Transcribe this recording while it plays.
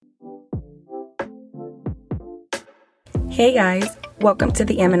Hey guys, welcome to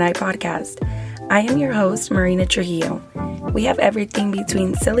the M&I podcast. I am your host, Marina Trujillo. We have everything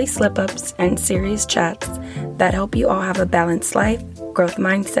between silly slip-ups and serious chats that help you all have a balanced life, growth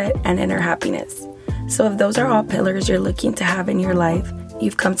mindset, and inner happiness. So if those are all pillars you're looking to have in your life,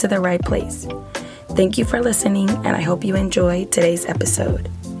 you've come to the right place. Thank you for listening, and I hope you enjoy today's episode.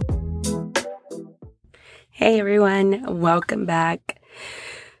 Hey everyone, welcome back.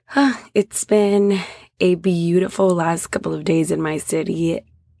 It's been a beautiful last couple of days in my city.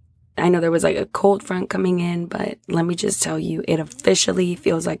 I know there was like a cold front coming in, but let me just tell you, it officially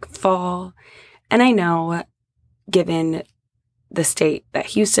feels like fall. And I know, given the state that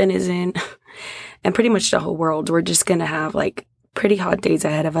Houston is in, and pretty much the whole world, we're just going to have like pretty hot days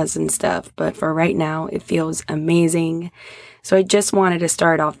ahead of us and stuff. But for right now, it feels amazing. So I just wanted to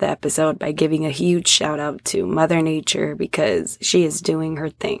start off the episode by giving a huge shout out to Mother Nature because she is doing her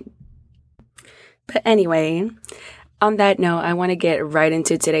thing. But anyway, on that note, I want to get right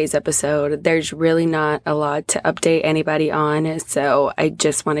into today's episode. There's really not a lot to update anybody on, so I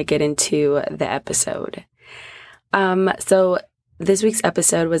just want to get into the episode. So this week's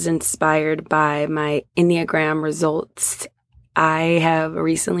episode was inspired by my Enneagram results. I have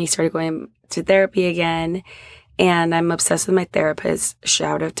recently started going to therapy again, and I'm obsessed with my therapist.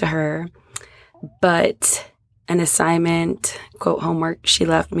 Shout out to her. But an assignment, quote, homework she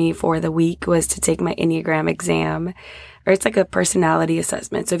left me for the week was to take my Enneagram exam, or it's like a personality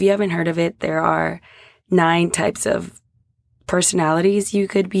assessment. So if you haven't heard of it, there are 9 types of personalities you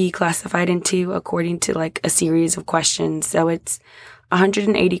could be classified into according to like a series of questions. So it's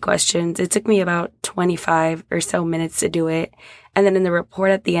 180 questions. It took me about 25 or so minutes to do it. And then in the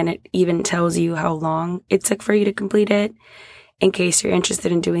report at the end, it even tells you how long it took for you to complete it. In case you're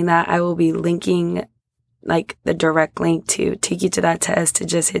interested in doing that, I will be linking like the direct link to take you to that test to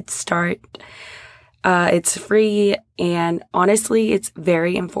just hit start. It's free, and honestly, it's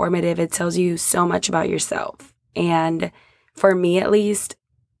very informative. It tells you so much about yourself. And for me, at least,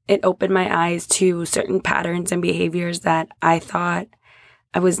 it opened my eyes to certain patterns and behaviors that I thought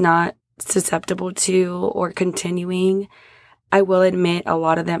I was not susceptible to or continuing. I will admit a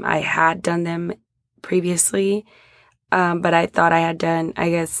lot of them, I had done them previously, but I thought I had done, I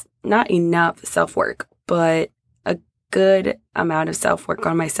guess, not enough self-work, but a good amount of self-work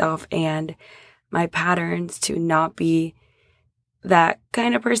on myself and my patterns to not be that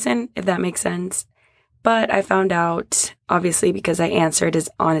kind of person, if that makes sense. But I found out, obviously, because I answered as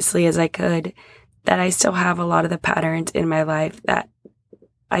honestly as I could, that I still have a lot of the patterns in my life that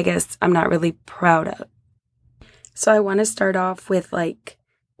I guess I'm not really proud of. So I want to start off with like,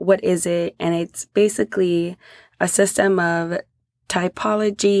 what is it? And it's basically a system of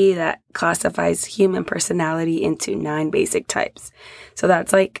typology that classifies human personality into 9 basic types. So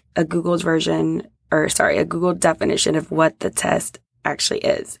that's like a Google definition of what the test actually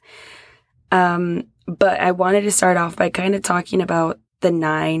is. But I wanted to start off by kind of talking about the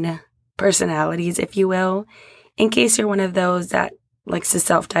 9 personalities, if you will, in case you're one of those that likes to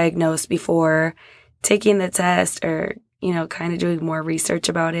self-diagnose before taking the test or, kind of doing more research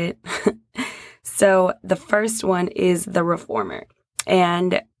about it. So the first one is the reformer.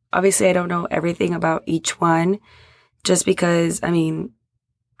 And obviously I don't know everything about each one just because, I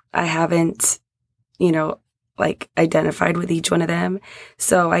haven't, identified with each one of them.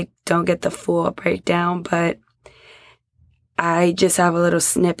 So I don't get the full breakdown, but I just have a little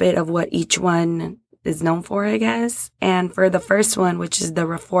snippet of what each one is known for, I guess. And for the first one, which is the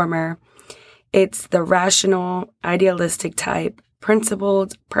reformer, it's the rational, idealistic type,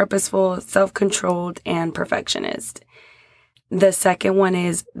 principled, purposeful, self-controlled, and perfectionist. The second one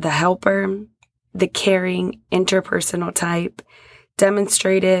is the helper, the caring, interpersonal type,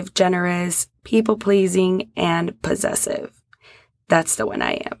 demonstrative, generous, people-pleasing, and possessive. That's the one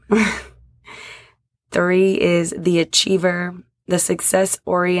I am. 3 is the achiever, the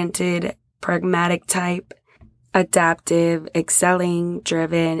success-oriented, pragmatic type, adaptive, excelling,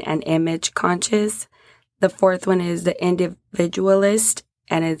 driven, and image-conscious. The 4th one is the individualist,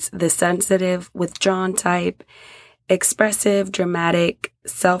 and it's the sensitive, withdrawn type, expressive, dramatic,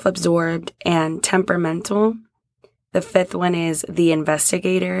 self-absorbed, and temperamental. The 5th one is the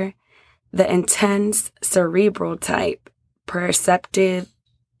investigator, the intense, cerebral type, perceptive,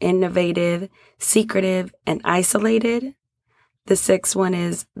 innovative, secretive, and isolated. The 6th one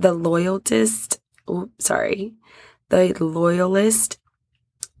is the loyalist,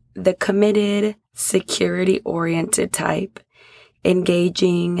 the committed, security-oriented type,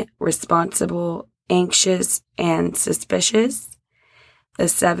 engaging, responsible, anxious, and suspicious. The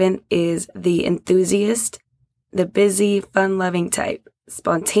 7th is the enthusiast, the busy, fun-loving type,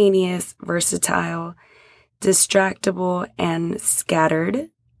 spontaneous, versatile, distractible, and scattered.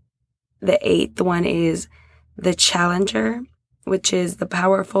 The 8th one is the challenger, which is the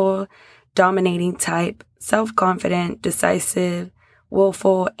powerful, dominating type, self-confident, decisive,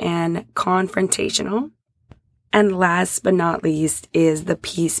 willful, and confrontational. And last but not least is the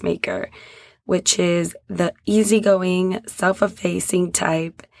peacemaker, which is the easygoing, self-effacing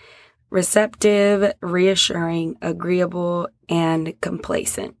type, receptive, reassuring, agreeable, and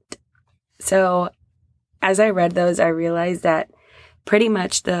complacent. So as I read those, I realized that pretty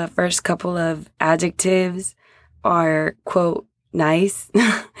much the first couple of adjectives are, quote, nice.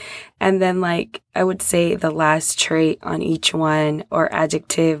 And then like I would say the last trait on each one, or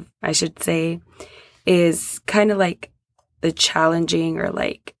adjective, I should say, is kind of like the challenging or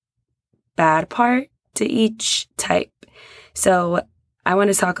like bad part to each type. So I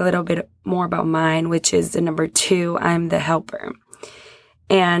want to talk a little bit more about mine, which is the number 2. I'm the helper.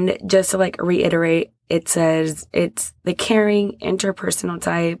 And just to like reiterate, it says it's the caring, interpersonal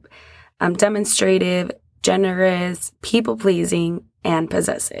type, demonstrative, generous, people-pleasing, and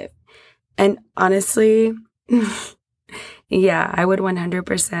possessive. And honestly, yeah, I would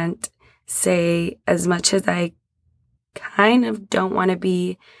 100% say, as much as I kind of don't want to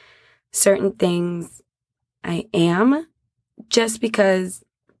be certain things, I am, just because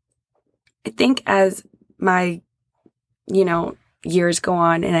I think as my, years go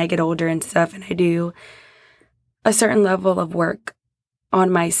on and I get older and stuff, and I do a certain level of work on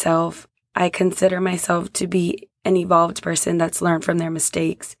myself, I consider myself to be an evolved person that's learned from their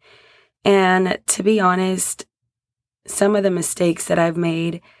mistakes. And to be honest, some of the mistakes that I've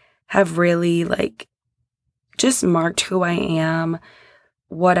made have really like just marked who I am,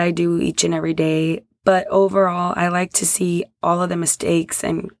 what I do each and every day. But overall, I like to see all of the mistakes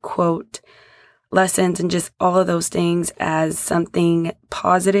and quote lessons and just all of those things as something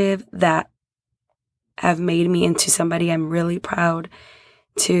positive that have made me into somebody I'm really proud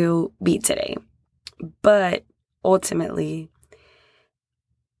to be today. But ultimately,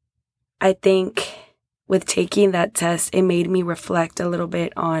 I think with taking that test, it made me reflect a little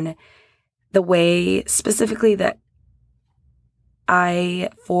bit on the way specifically that I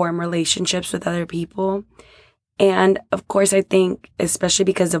form relationships with other people. And of course, I think, especially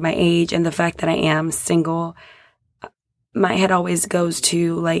because of my age and the fact that I am single, my head always goes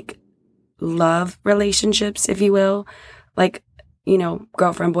to like love relationships, if you will, like,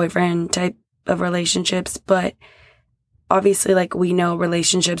 girlfriend, boyfriend type of relationships. But obviously, like, we know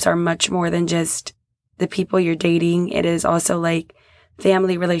relationships are much more than just the people you're dating. It is also like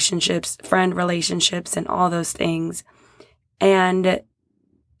family relationships, friend relationships, and all those things. And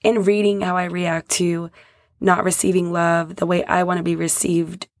in reading how I react to not receiving love the way I want to be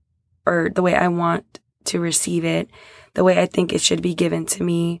received, or the way I want to receive it, the way I think it should be given to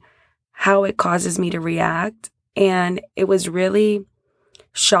me, how it causes me to react. And it was really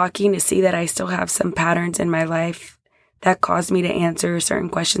shocking to see that I still have some patterns in my life that caused me to answer certain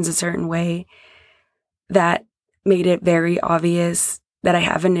questions a certain way, that made it very obvious that I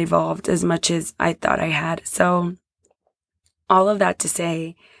haven't evolved as much as I thought I had. So all of that to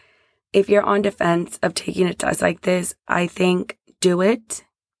say, if you're on defense of taking a test like this, I think do it,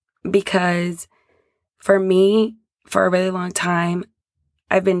 because for me, for a really long time,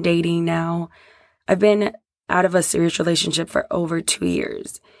 I've been dating now. I've been out of a serious relationship for over 2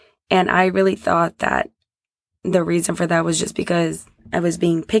 years. And I really thought that the reason for that was just because I was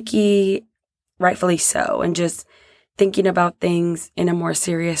being picky, rightfully so, and just thinking about things in a more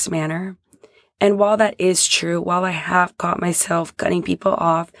serious manner. And while that is true, while I have caught myself cutting people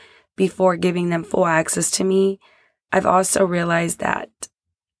off before giving them full access to me, I've also realized that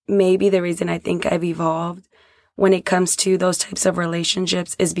maybe the reason I think I've evolved when it comes to those types of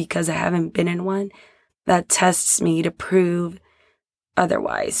relationships is because I haven't been in one that tests me to prove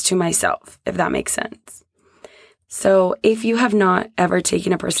otherwise to myself, if that makes sense. So if you have not ever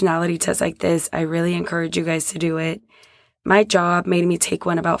taken a personality test like this, I really encourage you guys to do it. My job made me take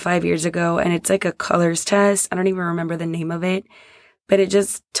one about 5 years ago, and it's like a colors test. I don't even remember the name of it, but it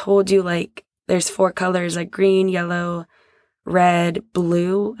just told you like there's 4 colors, like green, yellow, red,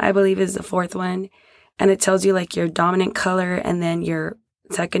 blue, I believe is the 4th one. And it tells you like your dominant color and then your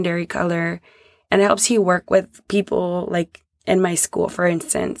secondary color. And it helps you work with people like in my school, for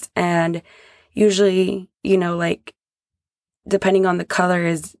instance. And usually, like depending on the color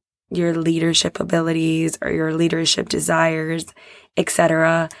is your leadership abilities or your leadership desires,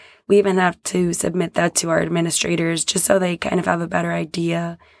 etc. We even have to submit that to our administrators just so they kind of have a better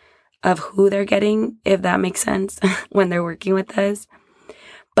idea of who they're getting, if that makes sense, when they're working with us.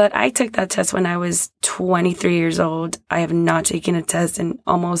 But I took that test when I was 23 years old. I have not taken a test in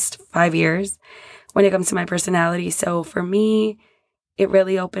almost 5 years, when it comes to my personality. So for me, it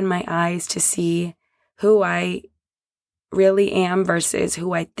really opened my eyes to see who I really am versus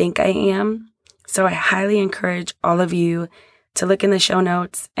who I think I am. So I highly encourage all of you to look in the show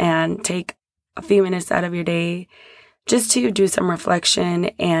notes and take a few minutes out of your day just to do some reflection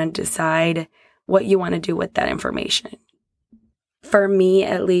and decide what you want to do with that information. For me,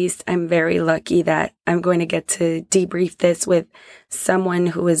 at least, I'm very lucky that I'm going to get to debrief this with someone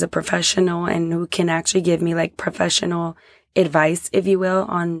who is a professional and who can actually give me like professional advice, if you will,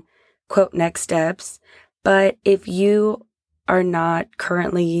 on quote next steps. But if you are not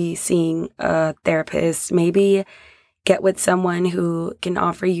currently seeing a therapist, maybe get with someone who can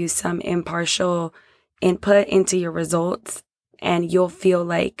offer you some impartial input into your results, and you'll feel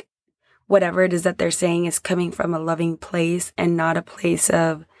like whatever it is that they're saying is coming from a loving place and not a place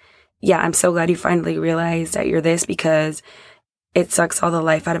of, yeah, I'm so glad you finally realized that you're this because it sucks all the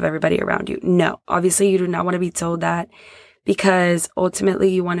life out of everybody around you. No, obviously you do not want to be told that, because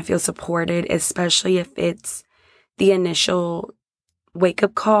ultimately you want to feel supported, especially if it's the initial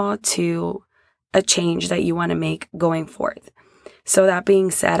wake-up call to a change that you want to make going forth. So that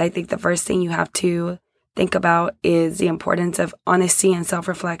being said, I think the first thing you have to think about is the importance of honesty and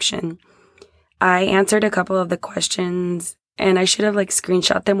self-reflection. I answered a couple of the questions, and I should have like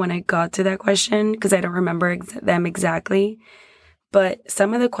screenshot them when I got to that question because I don't remember them exactly. But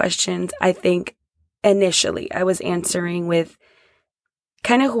some of the questions, I think initially I was answering with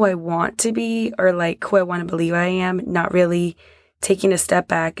kind of who I want to be or like who I want to believe I am, not really taking a step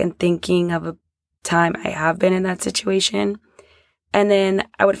back and thinking of a time I have been in that situation. And then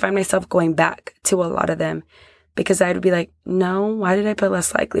I would find myself going back to a lot of them because I would be like, no, why did I put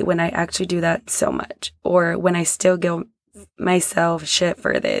less likely when I actually do that so much? Or when I still give myself shit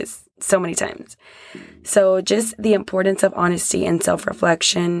for this so many times. So just the importance of honesty and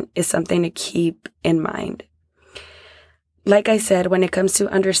self-reflection is something to keep in mind. Like I said, when it comes to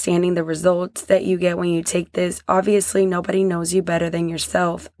understanding the results that you get when you take this, obviously nobody knows you better than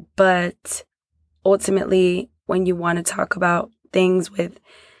yourself. But ultimately, when you want to talk about things with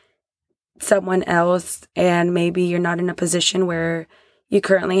someone else and maybe you're not in a position where you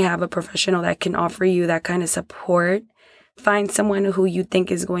currently have a professional that can offer you that kind of support, find someone who you think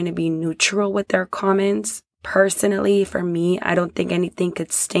is going to be neutral with their comments. Personally, for me, I don't think anything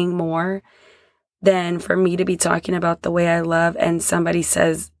could sting more than for me to be talking about the way I love and somebody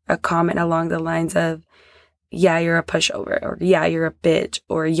says a comment along the lines of, yeah, you're a pushover, or yeah, you're a bitch,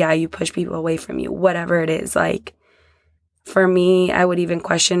 or yeah, you push people away from you, whatever it is. Like, for me, I would even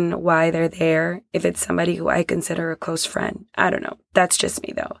question why they're there if it's somebody who I consider a close friend. I don't know. That's just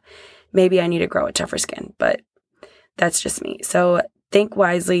me, though. Maybe I need to grow a tougher skin, but that's just me. So think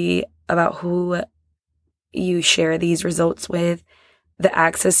wisely about who you share these results with, the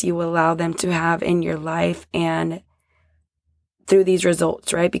access you allow them to have in your life and through these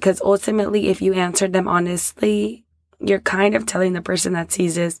results, right? Because ultimately, if you answered them honestly, you're kind of telling the person that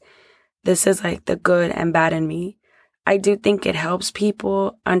sees this is like the good and bad in me. I do think it helps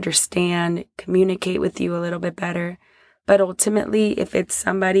people understand, communicate with you a little bit better. But ultimately, if it's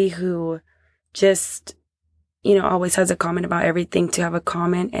somebody who just, always has a comment about everything to have a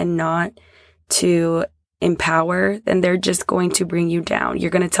comment and not to empower, then they're just going to bring you down.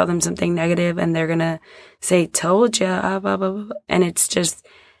 You're going to tell them something negative and they're going to say, told ya, blah, blah, blah. And it's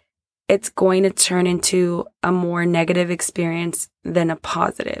going to turn into a more negative experience than a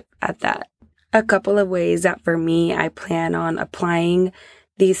positive at that. A couple of ways that for me, I plan on applying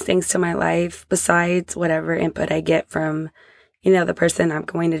these things to my life besides whatever input I get from, the person I'm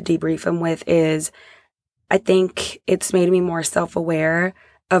going to debrief them with is, I think it's made me more self-aware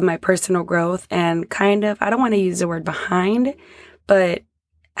of my personal growth and kind of, I don't want to use the word behind, but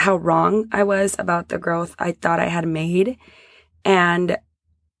how wrong I was about the growth I thought I had made. And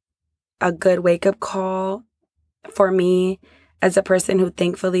a good wake-up call for me as a person who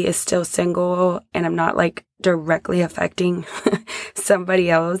thankfully is still single and I'm not like directly affecting somebody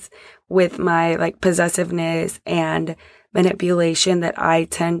else with my like possessiveness and manipulation that I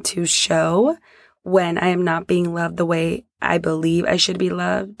tend to show when I am not being loved the way I believe I should be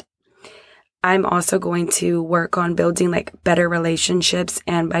loved. I'm also going to work on building like better relationships.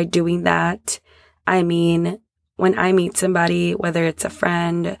 And by doing that, I mean, when I meet somebody, whether it's a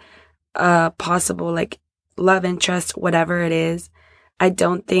friend, possible like love interest, whatever it is, I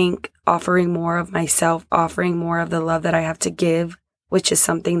don't think offering more of myself, offering more of the love that I have to give, which is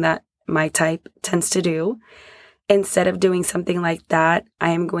something that my type tends to do. Instead of doing something like that, I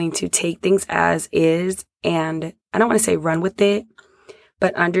am going to take things as is and I don't want to say run with it,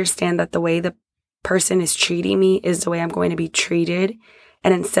 but understand that the way the person is treating me is the way I'm going to be treated.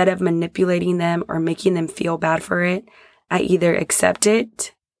 And instead of manipulating them or making them feel bad for it, I either accept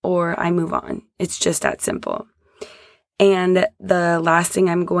it or I move on. It's just that simple. And the last thing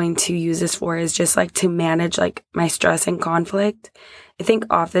I'm going to use this for is just like to manage like my stress and conflict. I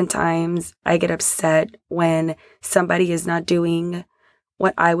think oftentimes I get upset when somebody is not doing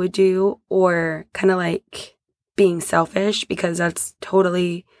what I would do, or kind of like being selfish, because that's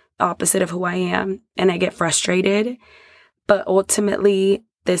totally opposite of who I am, and I get frustrated. But ultimately,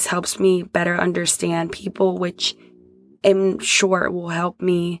 this helps me better understand people, which I'm sure will help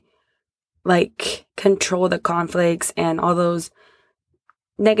me like control the conflicts and all those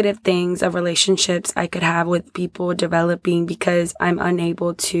negative things of relationships I could have with people developing because I'm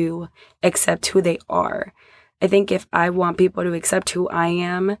unable to accept who they are. I think if I want people to accept who I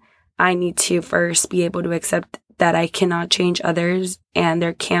am, I need to first be able to accept that I cannot change others and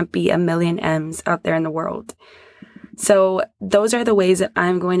there can't be a million M's out there in the world. So those are the ways that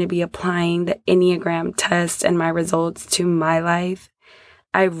I'm going to be applying the Enneagram test and my results to my life.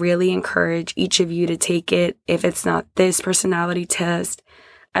 I really encourage each of you to take it. If it's not this personality test,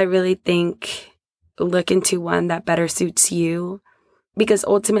 I really think look into one that better suits you, because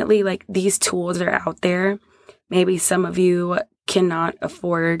ultimately, like, these tools are out there. Maybe some of you cannot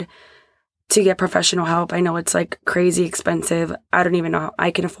afford to get professional help. I know it's like crazy expensive. I don't even know how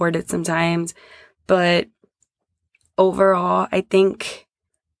I can afford it sometimes. But overall, I think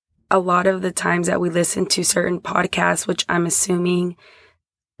a lot of the times that we listen to certain podcasts, which I'm assuming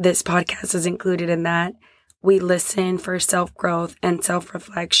this podcast is included in that, we listen for self-growth and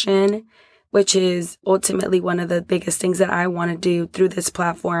self-reflection, which is ultimately one of the biggest things that I want to do through this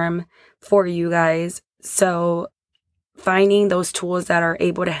platform for you guys. So finding those tools that are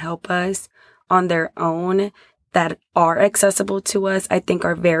able to help us on their own, that are accessible to us, I think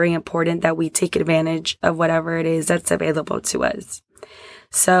are very important, that we take advantage of whatever it is that's available to us.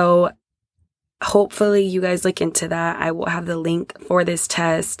 So hopefully you guys look into that. I will have the link for this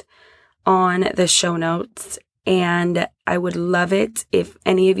test on the show notes, and I would love it if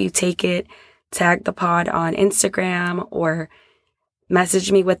any of you take it, tag the pod on Instagram or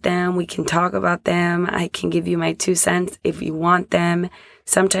message me with them. We can talk about them. I can give you my 2 cents if you want them.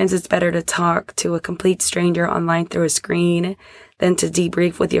 Sometimes it's better to talk to a complete stranger online through a screen than to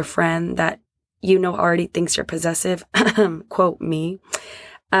debrief with your friend that you know already thinks you're possessive. Quote me.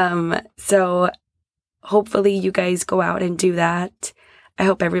 So hopefully you guys go out and do that. I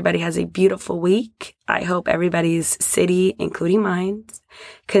hope everybody has a beautiful week. I hope everybody's city, including mine,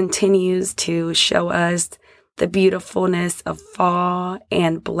 continues to show us the beautifulness of fall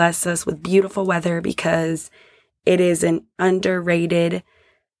and bless us with beautiful weather, because it is an underrated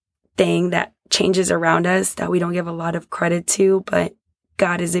thing that changes around us that we don't give a lot of credit to, but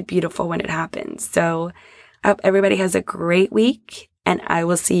God, is it beautiful when it happens. So I hope everybody has a great week, and I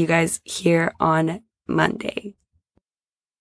will see you guys here on Monday.